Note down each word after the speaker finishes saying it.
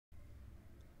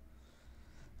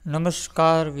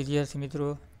નમસ્કાર વિદ્યાર્થી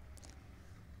મિત્રો,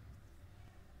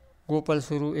 ગોપાલ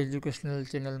સુરુ એજ્યુકેશનલ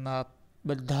ચેનલમાં આપ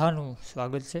બધાનું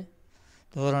સ્વાગત છે।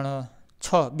 ધોરણ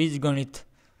 6 બીજગણિત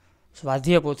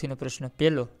સ્વાધ્યાય પોથીનો પ્રશ્ન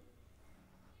પહેલો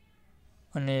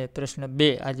અને પ્રશ્ન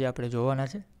 2 આજે આપણે જોવાના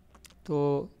છે।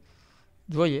 તો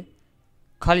જોઈએ,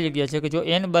 ખાલી જગ્યા છે કે જો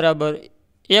n બરાબર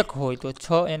 1 હોય તો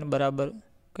 6n બરાબર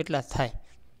કેટલા થાય?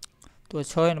 તો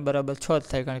 6n બરાબર 6 જ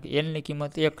થાય, કારણ કે n ની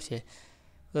કિંમત 1 છે,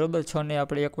 બરાબર। 6 ને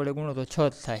આપણે 1 વડે ગુણો તો 6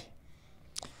 જ થાય।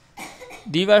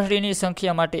 દિવાસળીની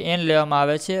સંખ્યા માટે n લેવામાં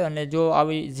આવે છે, અને જો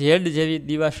આવી z જેવી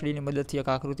દિવાસળીની મદદથી એક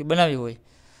આકૃતિ બનાવી હોય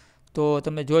તો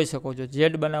તમે જોઈ શકો છો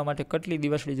z બનાવવા માટે કેટલી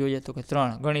દિવાસળી જોઈએ? તો કે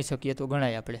 3 ગણી શકીએ તો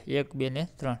ગણાય આપણે 1 2 ને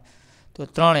 3, તો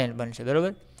 3n બનશે,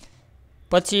 બરાબર।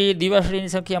 પછી દિવાસળીની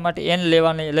સંખ્યા માટે n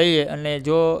લઈએ અને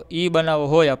જો e બનાવવો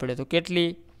હોય આપણે તો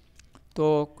કેટલી? તો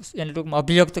એને ટૂંકમાં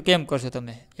અભિવ્યક્ત કેમ કરશો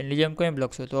તમે? એની જેમ કેમ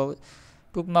લખશો? તો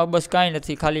ટૂંકમાં બસ કાંઈ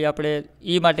નથી, ખાલી આપણે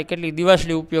એ માટે કેટલી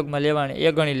દિવાસળી ઉપયોગમાં લેવાની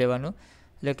એ ગણી લેવાનું।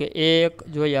 એટલે કે 1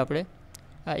 જોઈએ આપણે,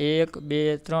 આ 1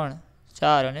 2 3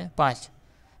 4 અને 5,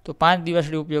 તો 5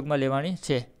 દિવાસળી ઉપયોગમાં લેવાની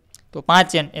છે, તો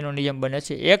 5n એનો નિયમ બને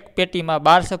છે। એક પેટીમાં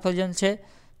 12 સફરજન છે,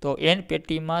 તો n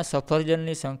પેટીમાં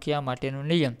સફરજનની સંખ્યા માટેનો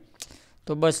નિયમ,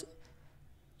 તો બસ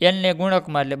n ને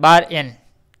ગુણકમાં એટલે 12n,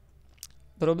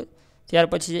 બરાબર। ત્યાર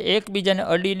પછી એકબીજાને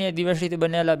અડીને દિવાસળીથી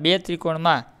બનેલા બે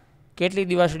ત્રિકોણમાં કેટલી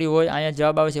દિવાસળી હોય? અહીંયા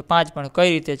જવાબ આવે છે 5, પણ કઈ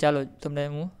રીતે? ચાલો તમને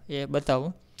હું એ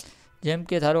બતાવું। જેમ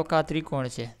કે ધારો કે આ ત્રિકોણ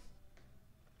છે,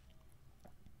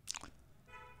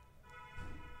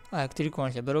 આ એક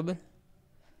ત્રિકોણ છે, બરાબર।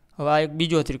 હવે આ એક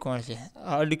બીજો ત્રિકોણ છે,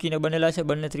 આ અડકીને બનેલા છે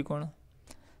બંને ત્રિકોણો,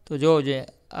 તો જોવો જોઈએ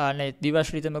આને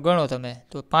દિવાસળી તમે ગણો તમે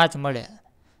તો 5 મળે।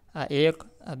 આ 1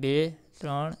 આ 2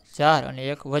 3 4 અને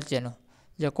એક વચ્ચેનો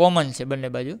જે કોમન છે બંને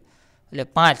બાજુ, એટલે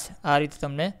 5। આ રીતે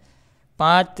તમને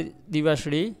 5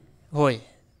 દિવાસળી હોય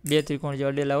બે ત્રિકોણ જે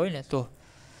અડેલા હોય ને। તો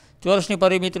ચોરસની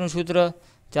પરિમિતિનું સૂત્ર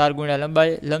 4 ગુણ્યા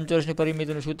લંબાઈ, લંબચોરસની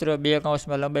પરિમિતિનું સૂત્ર 2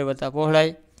 કૌંસમાં લંબાઈ વત્તા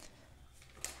પહોળાઈ।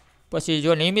 પછી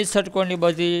જો નિયમિત ષટકોણની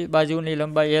બધી બાજુની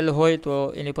લંબાઈ l હોય તો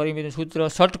એની પરિમિતિનું સૂત્ર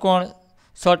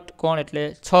ષટકોણ એટલે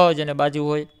 6 જેને બાજુ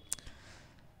હોય,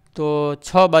 તો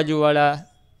 6 બાજુવાળા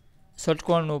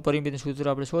ષટકોણનું પરિમિતિનું સૂત્ર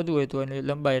આપણે શોધવું હોય તો એની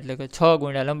લંબાઈ એટલે કે 6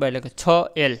 ગુણ્યા લંબાઈ એટલે કે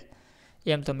 6l,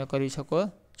 એમ તમે કરી શકો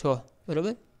છો,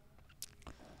 બરાબર।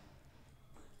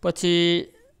 પછી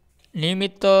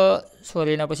નિયમિત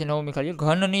એના પછી 9મી ખાલી,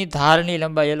 ઘનની ધારની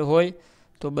લંબાઈ l હોય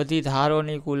તો બધી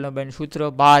ધારોની કુલ લંબાઈનું સૂત્ર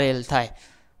 12l થાય।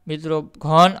 મિત્રો,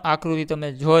 ઘન આકૃતિ તમે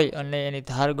જોઈ અને એની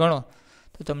ધાર ગણો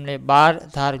તો તમને 12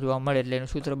 ધાર જોવા મળે, એટલે એનું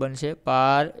સૂત્ર બનશે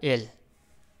 12l।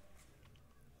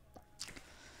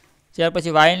 ત્યાર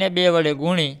પછી y ને 2 વડે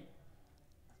ગુણી,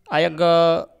 આ એક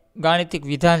ગાણિતિક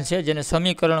વિધાન છે જેને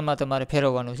સમીકરણમાં તમારે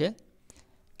ફેરવવાનું છે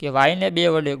કે y ને 2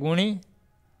 વડે ગુણી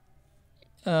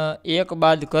 1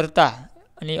 બાદ કરતા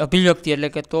અને અભિવ્યક્તિ, એટલે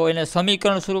કે તો એને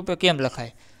સમીકરણ સ્વરૂપે કેમ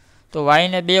લખાય? તો y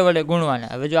ને 2 વડે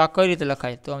ગુણવાના। હવે જો આ કઈ રીતે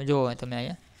લખાય તો જુઓ તમે,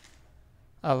 અહીંયા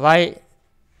આ y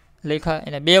લખ્યા,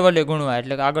 એને 2 વડે ગુણવા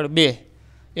એટલે કે આગળ 2,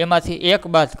 એમાંથી 1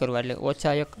 બાદ કરવા એટલે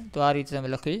 -1, તો આ રીતે તમે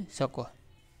લખી શકો,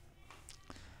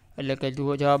 એટલે કે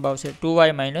જુઓ જવાબ આવશે 2y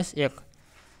 - 1।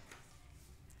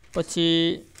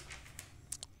 પછી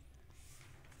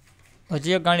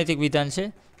હજી એક ગાણિતિક વિધાન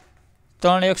છે,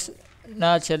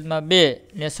 3x/2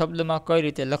 ને શબ્દમાં કઈ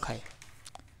રીતે લખાય?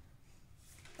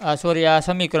 આ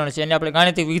સમીકરણ છે, એને આપણે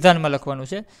ગાણિતિક વિધાનમાં લખવાનું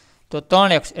છે। તો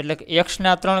 3x એટલે કે x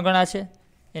ના 3 ગણા છે,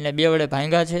 એને 2 વડે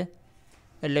ભાંગ્યા છે,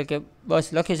 એટલે કે બસ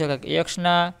લખી શકાય કે x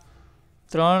ના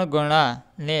 3 ગણા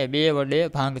ને 2 વડે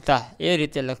ભાંગતા, એ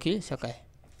રીતે લખી શકાય।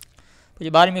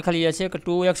 પછી 12મી ખાલી એ છે કે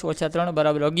 2x - 3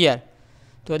 બરાબર 11,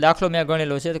 તો દાખલો મેં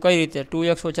ગણેલો છે, તો કઈ રીતે?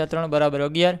 2x - 3 બરાબર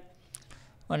 11,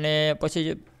 અને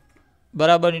પછી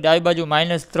બરાબરની ડાબી બાજુ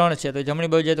 -3 છે, તો જમણી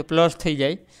બાજુ જાય તો પ્લસ થઈ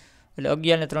જાય, એટલે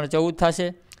 11 ને 3 14 થશે,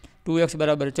 2x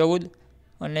બરાબર 14,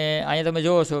 અને અહીંયા તમે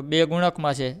જોવો છો 2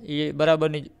 ગુણકમાં છે, એ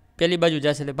બરાબરની પેલી બાજુ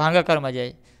જશે એટલે ભાગાકારમાં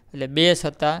જાય, એટલે 2 ×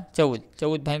 14,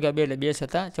 14 ભાગ્યા 2 એટલે 2 ×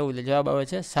 14, એટલે જવાબ આવે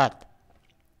છે 7।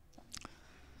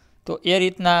 તો એ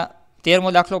રીતના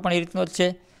 13મો દાખલો પણ એ રીતનો જ છે,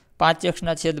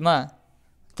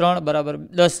 5x/3 બરાબર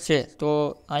 10 છે, તો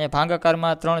અહીંયા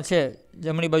ભાગાકારમાં 3 છે,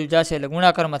 જમણી બાજુ જશે એટલે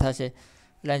ગુણાકારમાં થશે,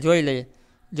 એટલે જોઈ લઈએ,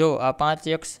 જો આ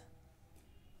 5x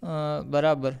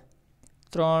બરાબર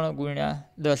 3 ગુણ્યા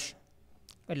 10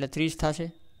 એટલે 30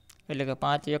 થશે, એટલે કે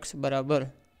 5x બરાબર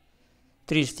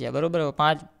 30 થયા, બરાબર।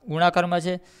 5 ગુણાકારમાં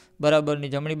છે, બરાબરની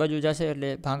જમણી બાજુ જશે એટલે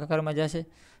ભાગાકારમાં જશે,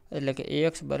 એટલે કે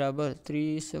x બરાબર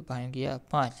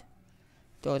 30/5,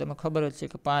 તો તમને ખબર જ છે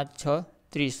કે 5 6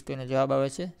 30, તો એનો જવાબ આવે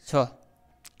છે 6,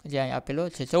 જે અહીં આપેલો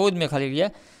છે। 14મી ખાલી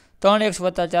ગયા, 3x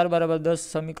 + 4 બરાબર 10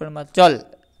 સમીકરણમાં ચલ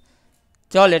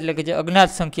એટલે કે જે અજ્ઞાત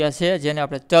સંખ્યા છે જેને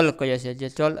આપણે ચલ કહીએ છીએ, જે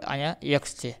ચલ અહીંયા x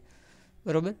છે,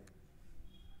 બરાબર.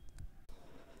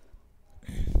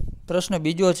 પ્રશ્ન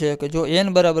બીજો છે કે જો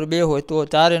n બરાબર 2 હોય તો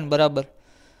 4n બરાબર,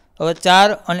 હવે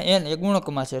 4 અને n એ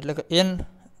ગુણકમાં છે એટલે કે n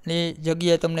ની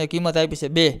જગ્યાએ તમને કિંમત આપી છે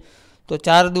 2, તો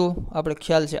 4 દુ આપણે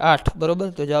ખ્યાલ છે 8, બરાબર.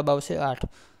 તો જવાબ આવશે 8.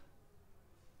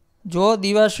 જો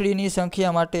દિવાસળીની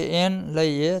સંખ્યા માટે n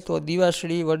લઈએ તો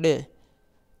દિવાસળી વડે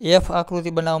f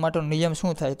આકૃતિ બનાવવા માટેનો નિયમ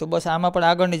શું થાય? તો બસ આમાં પણ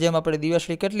આગળની જેમ આપણે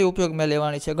દિવાસળી કેટલી ઉપયોગમાં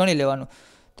લેવાની છે ગણી લેવાનું.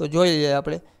 તો જોઈ લઈએ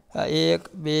આપણે 1,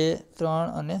 2,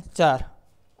 3 અને 4,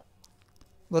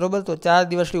 બરાબર. તો 4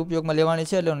 દિવાસળી ઉપયોગમાં લેવાની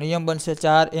છે એટલે નિયમ બનશે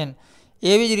 4n.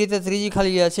 એવી જ રીતે ત્રીજી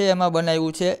ખાલી જગ્યા છે એમાં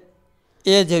બનાવ્યું છે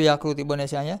એ જેવી આકૃતિ બને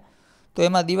છે અહીંયા. તો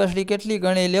એમાં દિવાસળી કેટલી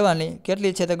ગણી લેવાની,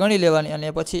 કેટલી છે તે ગણી લેવાની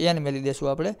અને પછી n મેળવી દેશું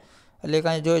આપણે. એટલે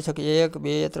કાંઈ જોઈ શકીએ 1,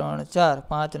 2, 3, 4,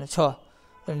 5 અને 6.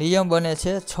 નિયમ બને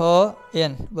છે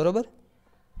 6n, બરાબર.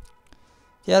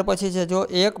 ત્યાર પછી છે જો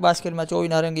એક બાસ્કેટમાં 24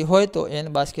 નારંગી હોય તો n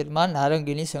બાસ્કેટમાં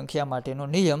નારંગીની સંખ્યા માટેનો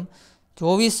નિયમ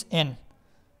 24n,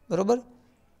 બરાબર.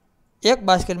 એક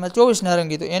બાસ્કેટમાં 24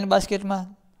 નારંગી તો n બાસ્કેટમાં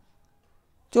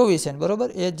 24n, બરાબર.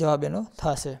 એ જ જવાબ એનો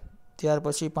થશે. ત્યાર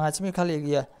પછી પાંચમી ખાલી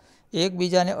ગયા,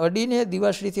 એકબીજાને અડીને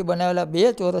દિવાસળીથી બનાવેલા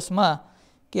બે ચોરસમાં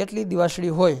કેટલી દિવાસળી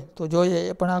હોય? તો જોઈએ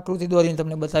એ પણ આકૃતિ દોરીને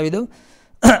તમને બતાવી દઉં.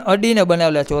 અડીને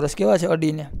બનાવેલા ચોરસ કેવા છે?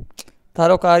 અડીને,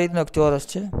 ધારો કે આ રીતનો એક ચોરસ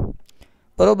છે,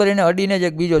 બરાબર. એને અડીને જ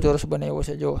એક બીજો ચોરસ બનાવ્યો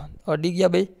છે. જો અડી ગયા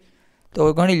ભાઈ, તો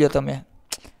હવે ગણી લો તમે.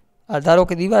 આ ધારો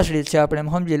કે દિવાસળી છે, આપણે એમ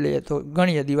સમજી લઈએ તો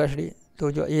ગણીએ દિવાસળી.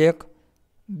 તો જો 1,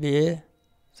 2,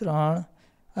 3,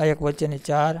 આ એક વચ્ચેની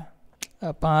 4,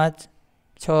 આ 5,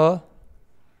 6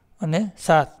 અને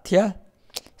 7 થયા.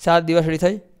 7 દિવાસળી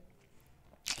થઈ.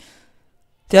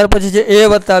 ત્યાર પછી છે a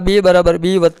વત્તા b બરાબર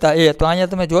b વત્તા a. તો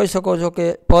અહીંયા તમે જોઈ શકો છો કે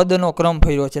પદનો ક્રમ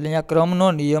ફર્યો છે એટલે અહીંયા ક્રમનો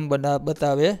નિયમ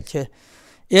બતાવે છે.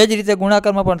 એ જ રીતે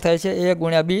ગુણાકારમાં પણ થાય છે, a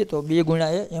ગુણ્યા b તો b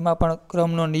ગુણ્યા a, એમાં પણ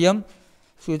ક્રમનો નિયમ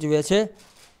સૂચવે છે.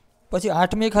 પછી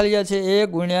આઠમી ખાલી છે a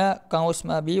ગુણ્યા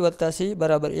કૌંસમાં b વત્તા c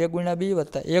બરાબર a ગુણ્યા b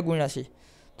વત્તા a ગુણ્યા c.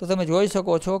 તો તમે જોઈ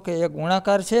શકો છો કે એ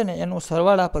ગુણાકાર છે ને એનું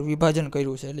સરવાળા પર વિભાજન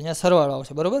કર્યું છે એટલે અહીંયા સરવાળો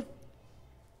આવશે, બરાબર.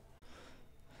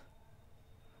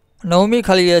 નવમી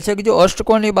ખાલી છે કે જો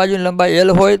અષ્ટકોણની બાજુની લંબાઈ l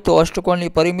હોય તો અષ્ટકોણની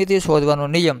પરિમિતિ શોધવાનો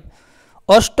નિયમ.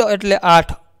 અષ્ટ એટલે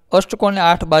 8, અષ્ટકોણને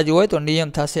 8 બાજુ હોય તો નિયમ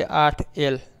થશે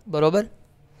 8l, બરાબર.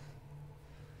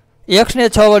 x ને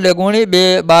 6 વડે ગુણી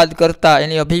 2 બાદ કરતા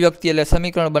એની અભિવ્યક્તિ એટલે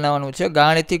સમીકરણ બનાવવાનું છે.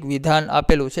 ગાણિતિક વિધાન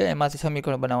આપેલું છે એમાંથી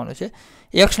સમીકરણ બનાવવાનું છે.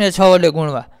 x ને 6 વડે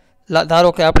ગુણવા,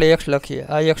 ધારો કે આપણે x લખીએ,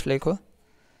 આ x લખ્યો,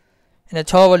 એને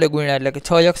 6 વડે ગુણ્યા એટલે કે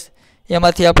 6x,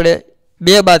 એમાંથી આપણે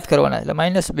 2 બાદ કરવાના એટલે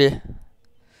 -2.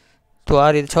 તો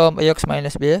આ રીતે 6x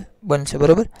 - 2 બનશે,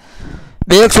 બરાબર.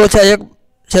 2x -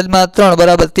 1/3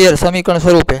 બરાબર 13 સમીકરણ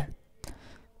સ્વરૂપે.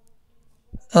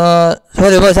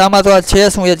 સોરી, બસ આમાં તો આ છે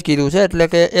શું એ જ કીધું છે એટલે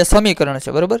કે એ સમીકરણ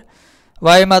છે, બરાબર.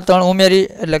 વાયમાં 3 ઉમેરી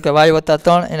એટલે કે y વત્તા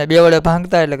 3 એને 2 વડે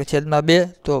ભાંગતા એટલે કે /2.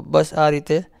 તો બસ આ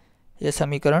રીતે એ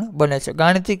સમીકરણ બને છે,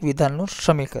 ગાણિતિક વિધાનનું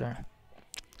સમીકરણ.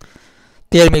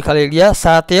 13મી ખાલી ગયા,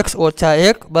 7x -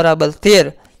 1 બરાબર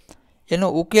 13. એનો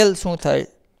ઉકેલ શું થાય?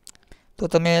 તો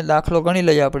તમે દાખલો ગણી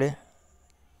લઈએ આપણે.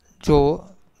 જો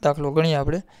દાખલો ગણીએ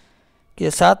આપણે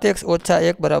કે 7x -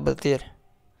 1 બરાબર 13.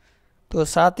 તો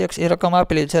 7x એ રકમ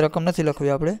આપેલી છે, રકમ નથી લખવી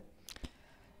આપણે.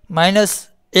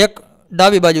 -1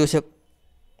 ડાબી બાજુ છે,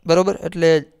 બરાબર. એટલે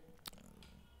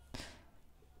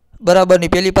બરાબરની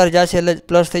પેલી પાર જશે એટલે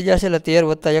પ્લસ થઈ જશે એટલે 13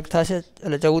 વત્તા 1 થશે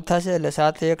એટલે 14 થશે. એટલે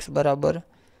 7x બરાબર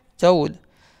 14.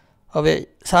 હવે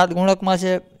 7 ગુણકમાં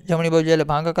છે, જમણી બાજુ એટલે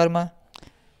ભાગાકારમાં,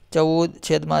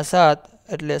 14/7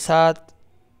 એટલે 7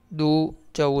 દુ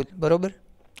 14, બરાબર.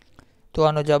 તો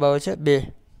આનો જવાબ આવે છે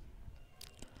 2.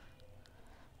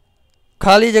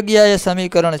 ખાલી જગ્યા એ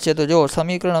સમીકરણ છે. તો જો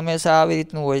સમીકરણ હંમેશા આવી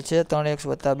રીતનું હોય છે, 3x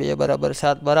 + 2 બરાબર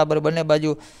 7, બરાબર બંને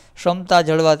બાજુ ક્ષમતા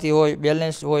જળવાતી હોય,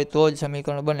 બેલેન્સ હોય તો જ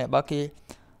સમીકરણ બને. બાકી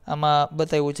આમાં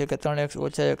બતાવ્યું છે કે 3x -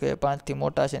 1 એ 5થી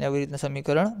મોટા છે ને એવી રીતના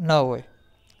સમીકરણ ન હોય.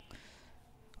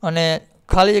 અને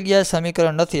ખાલી જગ્યાએ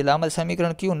સમીકરણ નથી એટલે આમાં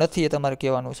સમીકરણ કયું નથી એ તમારે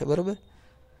કહેવાનું છે, બરાબર.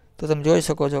 તો તમે જોઈ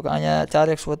શકો છો કે અહીંયા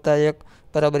 4x + 1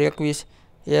 બરાબર 21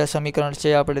 એ સમીકરણ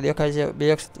છે, આપણે દેખાય છે.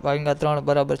 2x/3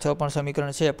 બરાબર 6 પણ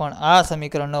સમીકરણ છે, પણ આ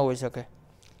સમીકરણ ન હોઈ શકે.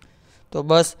 તો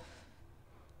બસ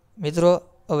મિત્રો,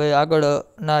 હવે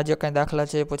આગળના જે કાંઈ દાખલા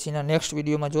છે પછીના નેક્સ્ટ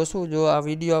વિડીયોમાં જોશું. જો આ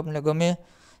વિડીયો આપને ગમે,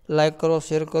 લાઈક કરો,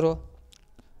 શેર કરો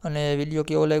અને વિડીયો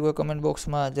કેવો લાગ્યો કમેન્ટ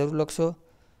બોક્સમાં જરૂર લખશો.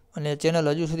 અને ચેનલ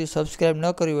હજુ સુધી સબસ્ક્રાઈબ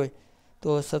ન કરી હોય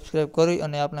તો સબસ્ક્રાઈબ કરી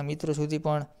અને આપણા મિત્રો સુધી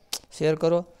પણ શેર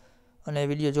કરો. અને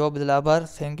વિડીયો જોવા બદલ આભાર.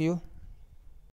 Thank you.